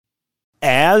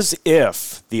As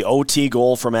if the OT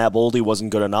goal from Matt Boldy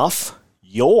wasn't good enough,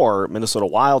 your Minnesota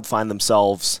Wild find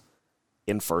themselves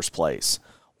in first place.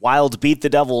 Wild beat the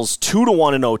Devils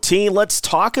 2-1 in OT. Let's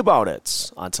talk about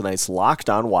it on tonight's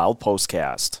Locked On Wild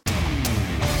Postcast.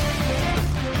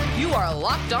 You are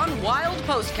Locked On Wild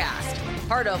Postcast,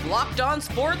 part of Locked On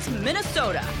Sports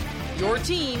Minnesota, your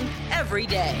team every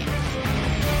day.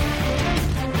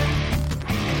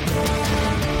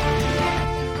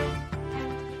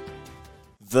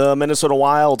 The Minnesota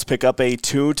Wild pick up a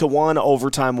 2-1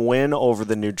 overtime win over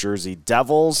the New Jersey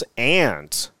Devils,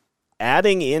 and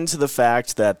adding into the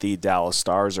fact that the Dallas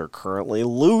Stars are currently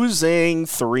losing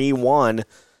 3-1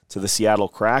 to the Seattle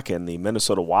Kraken, the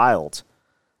Minnesota Wild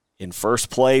in first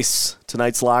place.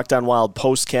 Tonight's Locked On Wild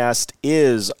Postcast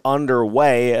is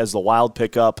underway as the Wild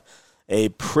pick up a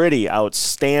pretty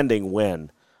outstanding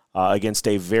win against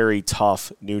a very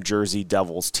tough New Jersey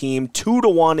Devils team.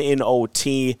 2-1 in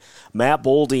OT. Matt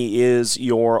Boldy is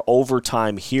your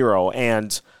overtime hero,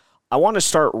 and I want to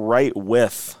start right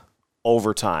with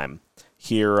overtime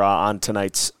here on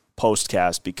tonight's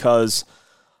postcast because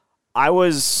I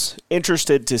was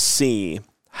interested to see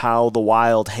how the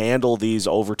Wild handle these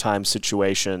overtime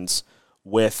situations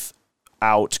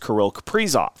without Kirill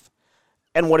Kaprizov.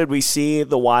 And what did we see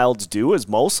the Wilds do is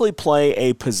mostly play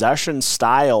a possession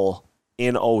style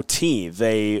in OT.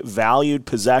 They valued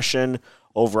possession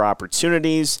over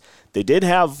opportunities. They did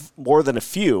have more than a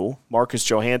few. Marcus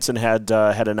Johansson had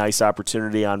a nice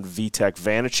opportunity on Vitek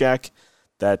Vanacek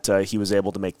that he was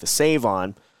able to make the save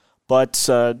on. But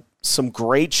some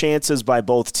great chances by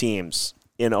both teams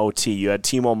in OT. You had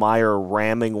Timo Meier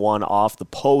ramming one off the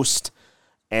post,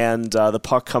 and the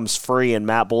puck comes free, and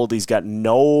Matt Boldy's got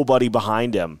nobody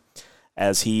behind him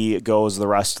as he goes the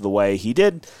rest of the way. He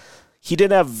did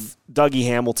have Dougie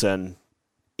Hamilton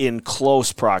in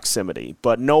close proximity,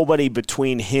 but nobody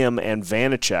between him and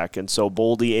Vanacek, and so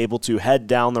Boldy able to head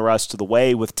down the rest of the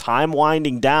way with time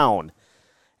winding down,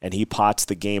 and he pots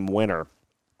the game winner.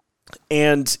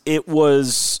 And it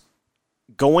was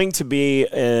going to be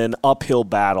an uphill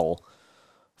battle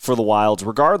for the Wilds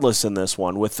regardless in this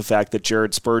one, with the fact that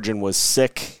Jared Spurgeon was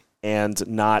sick and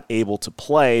not able to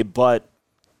play, but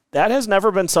that has never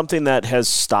been something that has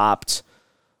stopped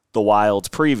the Wilds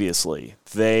previously.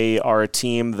 They are a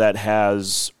team that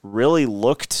has really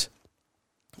looked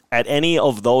at any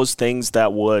of those things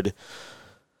that would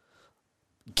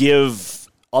give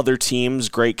other teams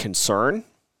great concern.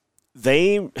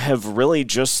 They have really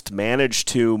just managed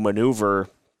to maneuver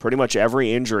pretty much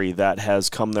every injury that has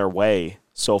come their way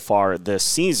so far this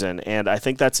season, and I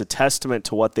think that's a testament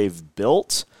to what they've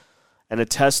built and a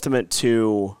testament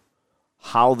to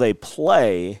how they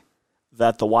play,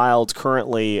 that the Wild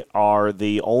currently are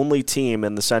the only team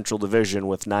in the Central Division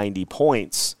with 90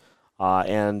 points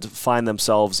and find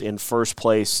themselves in first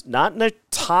place, not in a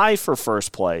tie for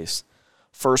first place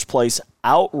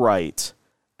outright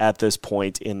at this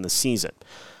point in the season.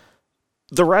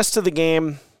 The rest of the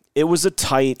game, it was a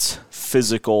tight,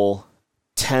 physical,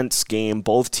 tense game,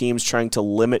 both teams trying to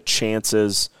limit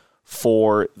chances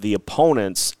for the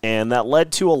opponents, and that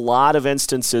led to a lot of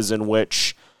instances in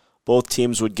which both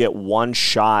teams would get one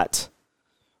shot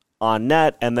on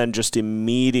net and then just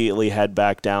immediately head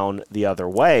back down the other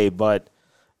way. But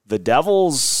the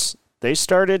Devils, they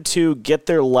started to get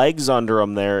their legs under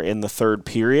them there in the third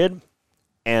period,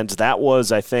 and that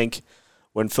was, I think,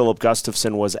 when Philip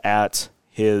Gustafsson was at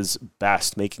his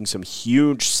best, making some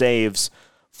huge saves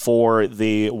for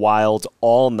the Wild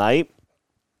all night.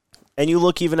 And you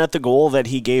look even at the goal that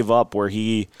he gave up where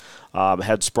he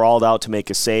had sprawled out to make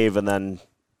a save, and then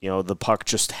the puck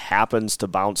just happens to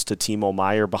bounce to Timo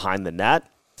Meier behind the net.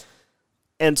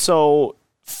 And so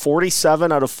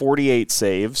 47 out of 48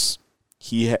 saves.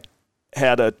 He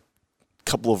had a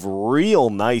couple of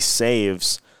real nice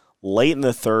saves late in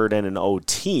the third and in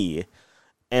OT.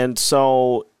 And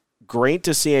so great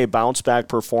to see a bounce-back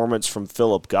performance from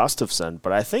Philip Gustafsson.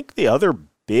 But I think the other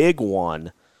big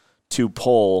one to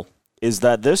pull is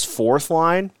that this fourth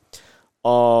line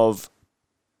of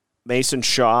Mason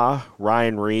Shaw,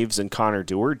 Ryan Reeves, and Connor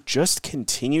Dewar just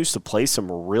continues to play some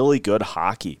really good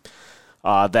hockey.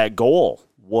 That goal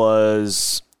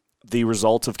was the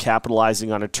result of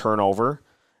capitalizing on a turnover,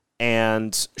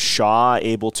 and Shaw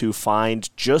able to find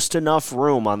just enough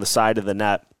room on the side of the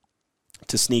net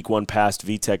to sneak one past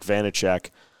Vitek Vanacek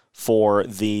for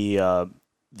the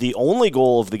only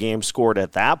goal of the game scored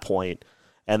at that point,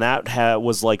 and that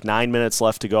was like 9 minutes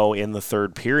left to go in the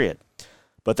third period.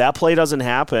 But that play doesn't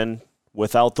happen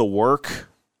without the work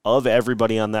of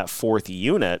everybody on that fourth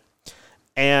unit,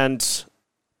 and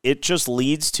it just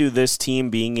leads to this team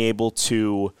being able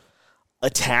to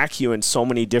attack you in so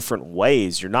many different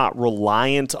ways. You're not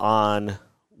reliant on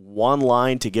one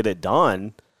line to get it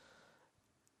done.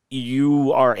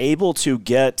 You are able to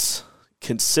get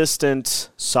consistent,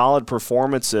 solid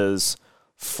performances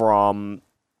from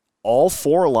all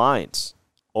four lines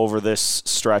over this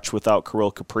stretch without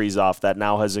Kirill Kaprizov. That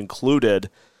now has included,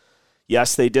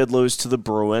 yes, they did lose to the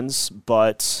Bruins,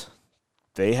 but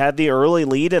they had the early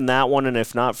lead in that one, and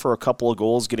if not for a couple of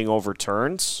goals getting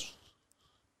overturned,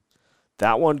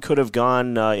 that one could have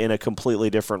gone in a completely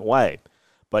different way.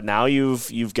 But now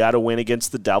you've got to win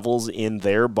against the Devils in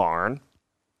their barn,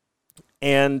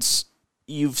 and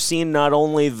you've seen not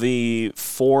only the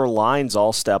four lines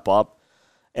all step up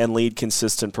and lead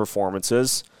consistent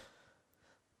performances,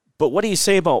 but what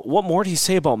more do you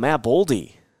say about Matt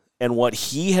Boldy and what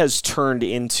he has turned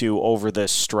into over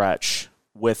this stretch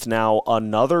with now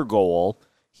another goal?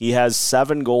 He has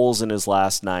 7 goals in his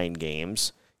last 9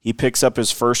 games. He picks up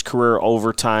his first career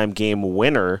overtime game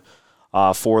winner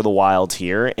for the Wild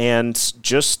here and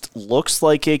just looks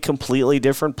like a completely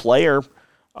different player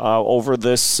over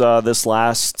this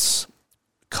last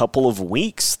couple of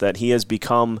weeks, that he has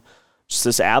become just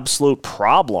this absolute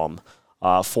problem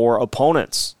for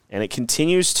opponents. And it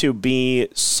continues to be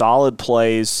solid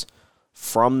plays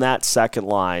from that second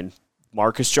line.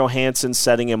 Marcus Johansson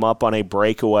setting him up on a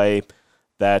breakaway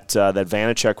that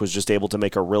Vanacek was just able to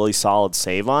make a really solid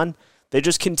save on. They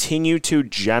just continue to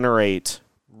generate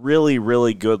really,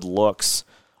 really good looks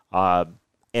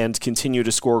and continue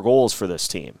to score goals for this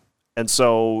team. And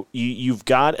so you've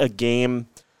got a game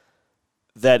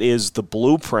that is the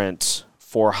blueprint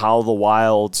for how the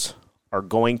Wilds are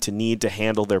going to need to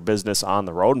handle their business on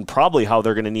the road, and probably how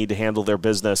they're going to need to handle their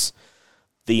business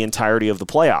the entirety of the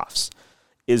playoffs,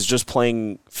 is just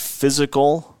playing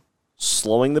physical,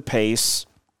 slowing the pace,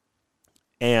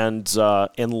 and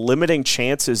limiting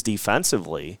chances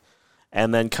defensively,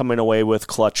 and then coming away with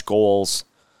clutch goals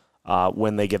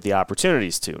when they get the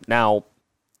opportunities to. Now,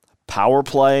 power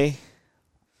play,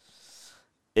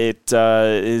 it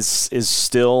is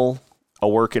still a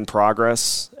work in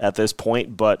progress at this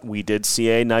point, but we did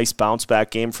see a nice bounce-back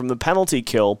game from the penalty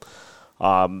kill,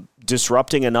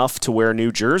 disrupting enough to where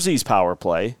New Jersey's power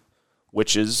play,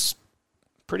 which is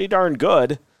pretty darn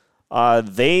good,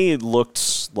 they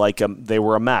looked like they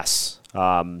were a mess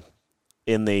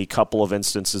in the couple of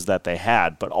instances that they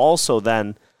had, but also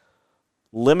then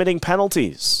limiting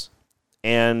penalties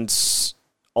and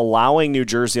allowing New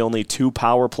Jersey only 2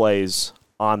 power plays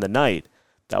on the night.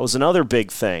 That was another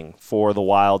big thing for the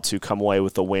Wild to come away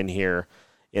with the win here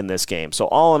in this game. So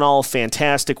all in all,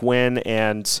 fantastic win,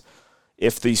 and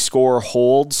if the score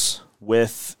holds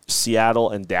with Seattle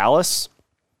and Dallas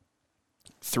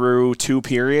through 2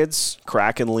 periods,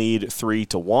 Kraken lead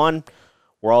 3-1.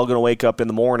 We're all going to wake up in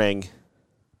the morning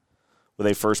with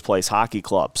a first-place hockey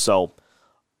club. So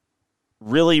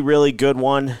really, really good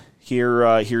one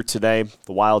here today.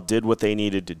 The Wild did what they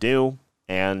needed to do,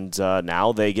 and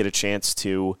now they get a chance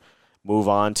to move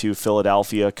on to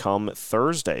Philadelphia come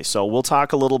Thursday. So we'll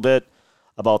talk a little bit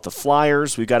about the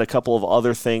Flyers. We've got a couple of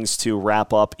other things to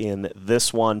wrap up in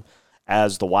this one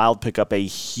as the Wild pick up a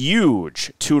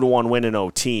huge 2-1 win in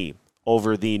OT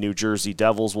over the New Jersey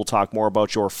Devils. We'll talk more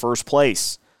about your first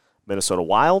place Minnesota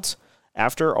Wild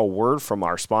after a word from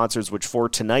our sponsors, which for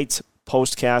tonight's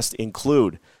postcast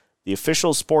include the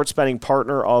official sports betting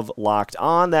partner of Locked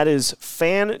On, that is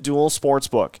FanDuel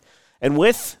Sportsbook. And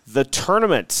with the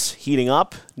tournament heating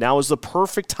up, now is the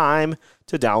perfect time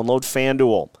to download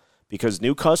FanDuel, because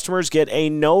new customers get a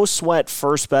no-sweat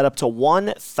first bet up to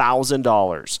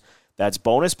 $1,000. That's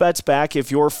bonus bets back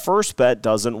if your first bet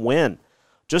doesn't win.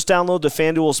 Just download the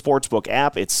FanDuel Sportsbook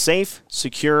app. It's safe,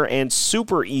 secure, and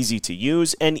super easy to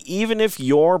use. And even if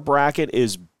your bracket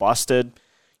is busted,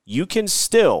 you can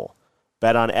still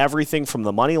bet on everything from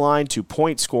the money line to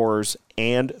point scorers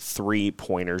and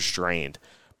three-pointers drained.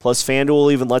 Plus,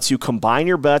 FanDuel even lets you combine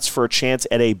your bets for a chance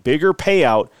at a bigger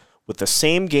payout with the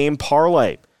same game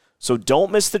parlay. So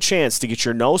don't miss the chance to get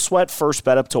your no-sweat first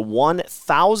bet up to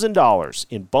 $1,000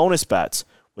 in bonus bets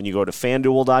when you go to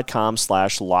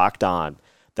FanDuel.com/lockedon.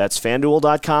 That's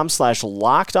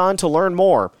FanDuel.com/lockedon to learn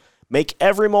more. Make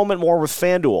every moment more with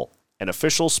FanDuel, an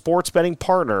official sports betting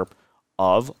partner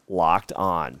of Locked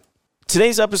On.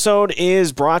 Today's episode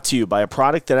is brought to you by a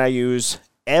product that I use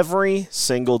every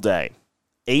single day.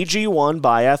 AG1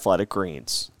 by Athletic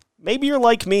Greens. Maybe you're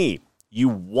like me. You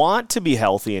want to be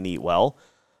healthy and eat well,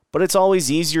 but it's always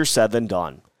easier said than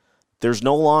done. There's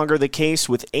no longer the case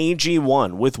with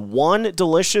AG1. With one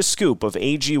delicious scoop of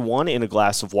AG1 in a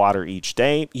glass of water each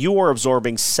day, you are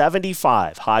absorbing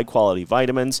 75 high-quality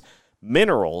vitamins,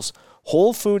 minerals,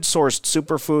 whole food sourced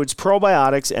superfoods,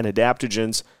 probiotics, and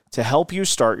adaptogens to help you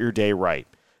start your day right.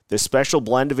 This special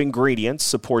blend of ingredients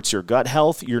supports your gut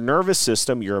health, your nervous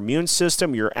system, your immune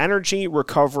system, your energy,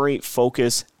 recovery,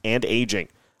 focus, and aging.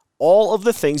 All of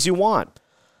the things you want.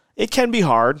 It can be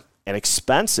hard and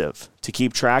expensive to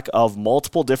keep track of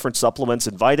multiple different supplements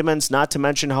and vitamins, not to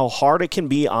mention how hard it can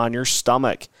be on your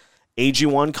stomach.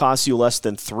 AG1 costs you less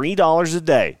than $3 a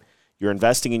day. You're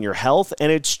investing in your health, and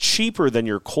it's cheaper than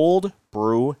your cold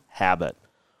brew habit.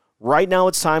 Right now,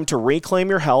 it's time to reclaim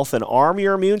your health and arm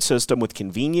your immune system with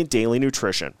convenient daily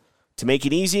nutrition. To make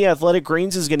it easy, Athletic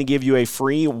Greens is going to give you a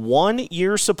free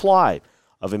 1-year supply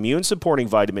of immune-supporting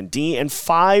vitamin D and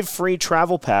 5 free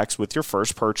travel packs with your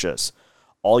first purchase.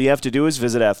 All you have to do is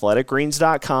visit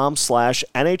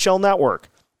athleticgreens.com/NHL Network.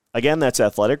 Again, that's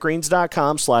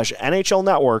athleticgreens.com/NHL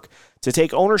Network to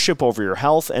take ownership over your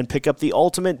health and pick up the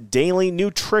ultimate daily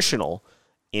nutritional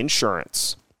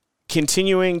insurance.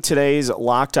 Continuing today's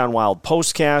Locked On Wild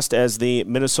postcast as the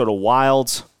Minnesota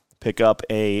Wild pick up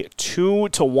a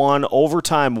 2-1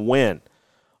 overtime win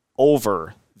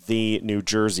over the New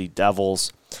Jersey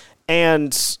Devils.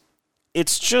 And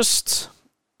it's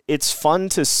fun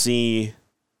to see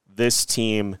this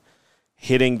team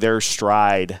hitting their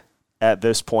stride at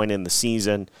this point in the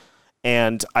season.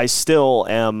 And I still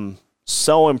am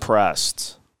so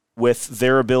impressed with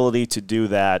their ability to do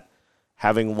that,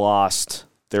 having lost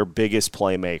their biggest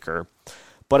playmaker.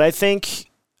 But I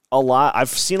think I've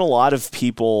seen a lot of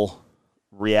people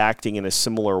reacting in a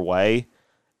similar way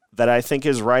that I think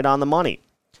is right on the money,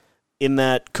 in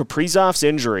that Kaprizov's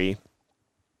injury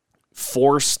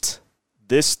forced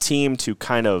this team to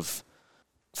kind of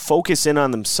focus in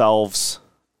on themselves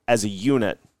as a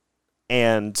unit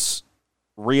and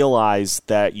realize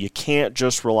that you can't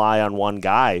just rely on one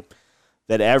guy,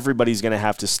 that everybody's going to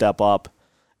have to step up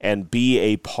and be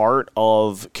a part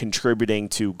of contributing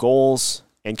to goals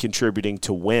and contributing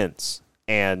to wins.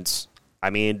 And,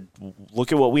 I mean,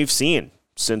 look at what we've seen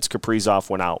since Kaprizov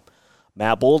went out.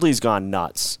 Matt Boldy's gone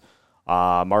nuts.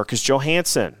 Marcus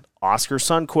Johansson, Oscar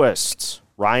Sundqvist,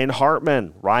 Ryan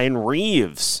Hartman, Ryan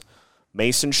Reeves,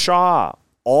 Mason Shaw.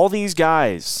 All these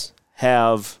guys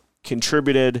have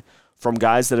contributed, from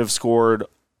guys that have scored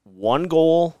 1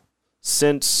 goal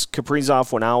since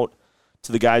Kaprizov went out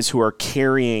to the guys who are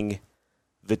carrying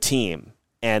the team.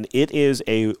 And it is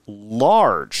a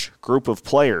large group of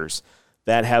players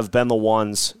that have been the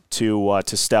ones to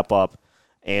step up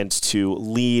and to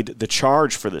lead the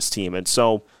charge for this team. And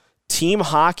so team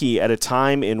hockey at a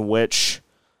time in which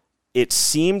it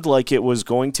seemed like it was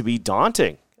going to be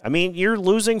daunting. I mean, you're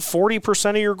losing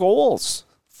 40% of your goals,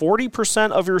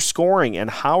 40% of your scoring, and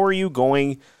how are you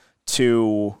going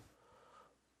to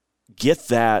get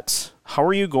that? How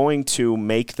are you going to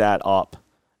make that up?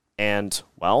 And,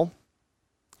 well,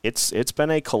 it's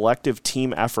been a collective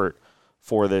team effort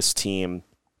for this team,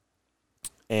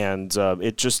 and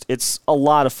it's a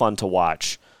lot of fun to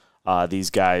watch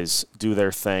these guys do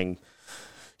their thing.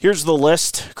 Here's the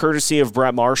list, courtesy of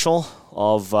Brett Marshall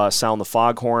of Sound the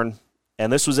Foghorn,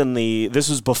 and this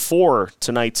was before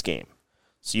tonight's game.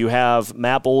 So you have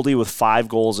Matt Boldy with 5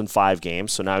 goals in 5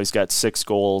 games, so now he's got 6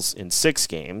 goals in 6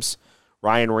 games.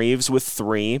 Ryan Reeves with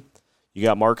 3. You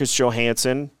got Marcus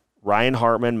Johansson, Ryan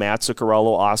Hartman, Matt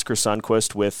Zuccarello, Oscar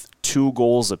Sundqvist with 2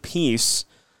 goals apiece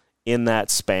in that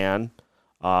span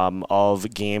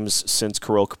of games since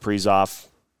Kirill Kaprizov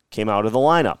came out of the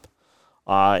lineup.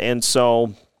 And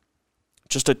so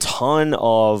just a ton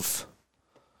of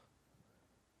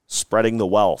spreading the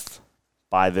wealth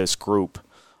by this group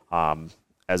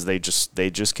as they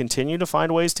just continue to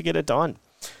find ways to get it done.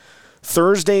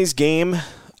 Thursday's game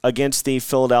against the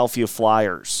Philadelphia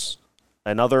Flyers,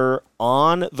 another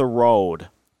on the road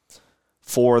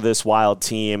for this Wild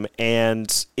team,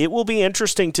 and it will be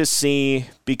interesting to see,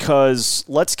 because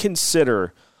let's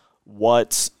consider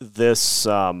what this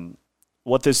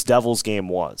Devils game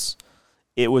was.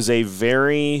 It was a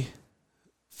very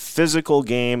physical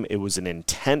game. It was an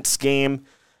intense game.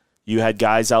 You had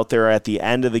guys out there at the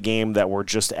end of the game that were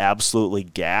just absolutely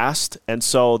gassed, and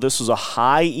so this was a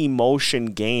high emotion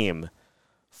game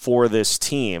for this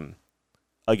team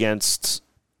against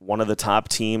one of the top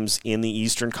teams in the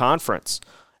Eastern Conference.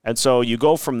 And so you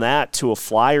go from that to a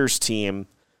Flyers team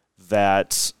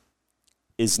that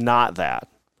is not that.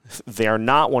 They are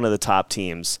not one of the top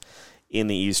teams in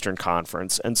the Eastern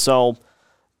Conference. And so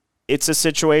it's a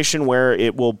situation where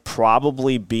it will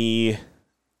probably be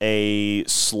a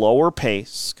slower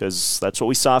pace, because that's what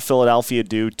we saw Philadelphia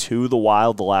do to the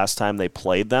Wild the last time they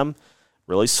played them.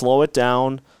 Really slow it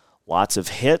down. Lots of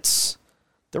hits.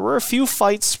 There were a few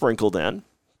fights sprinkled in,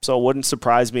 so it wouldn't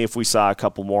surprise me if we saw a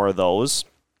couple more of those.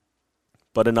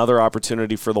 but another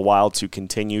opportunity for the Wild to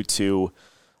continue to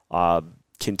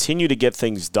get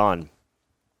things done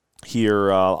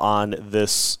here on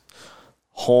this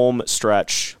home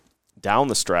stretch, down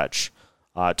the stretch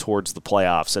towards the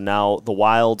playoffs. And now the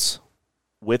Wilds,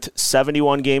 with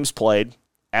 71 games played,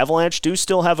 Avalanche do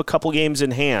still have a couple games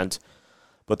in hand,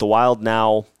 but the Wild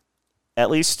now, at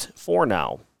least for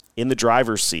now, in the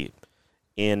driver's seat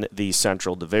in the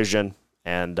Central Division.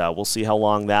 And we'll see how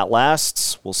long that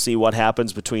lasts. We'll see what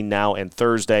happens between now and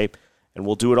Thursday, and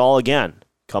we'll do it all again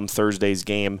come Thursday's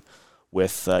game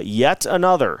with yet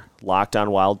another Locked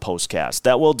On Wild postcast.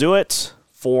 That will do it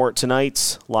for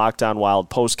tonight's Locked On Wild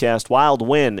postcast. Wild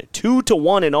win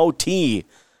 2-1 in OT,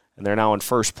 and they're now in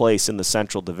first place in the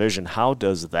Central Division. How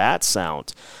does that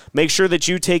sound? Make sure that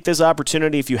you take this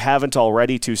opportunity, if you haven't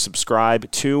already, to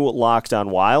subscribe to Locked On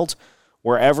Wild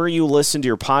wherever you listen to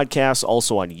your podcasts,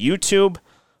 also on YouTube.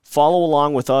 Follow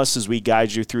along with us as we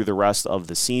guide you through the rest of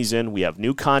the season. We have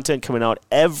new content coming out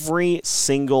every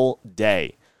single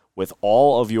day with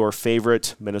all of your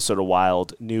favorite Minnesota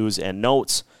Wild news and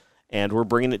notes. And we're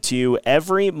bringing it to you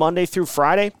every Monday through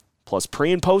Friday, plus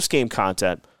pre- and post-game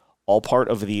content, all part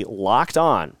of the Locked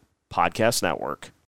On Podcast Network.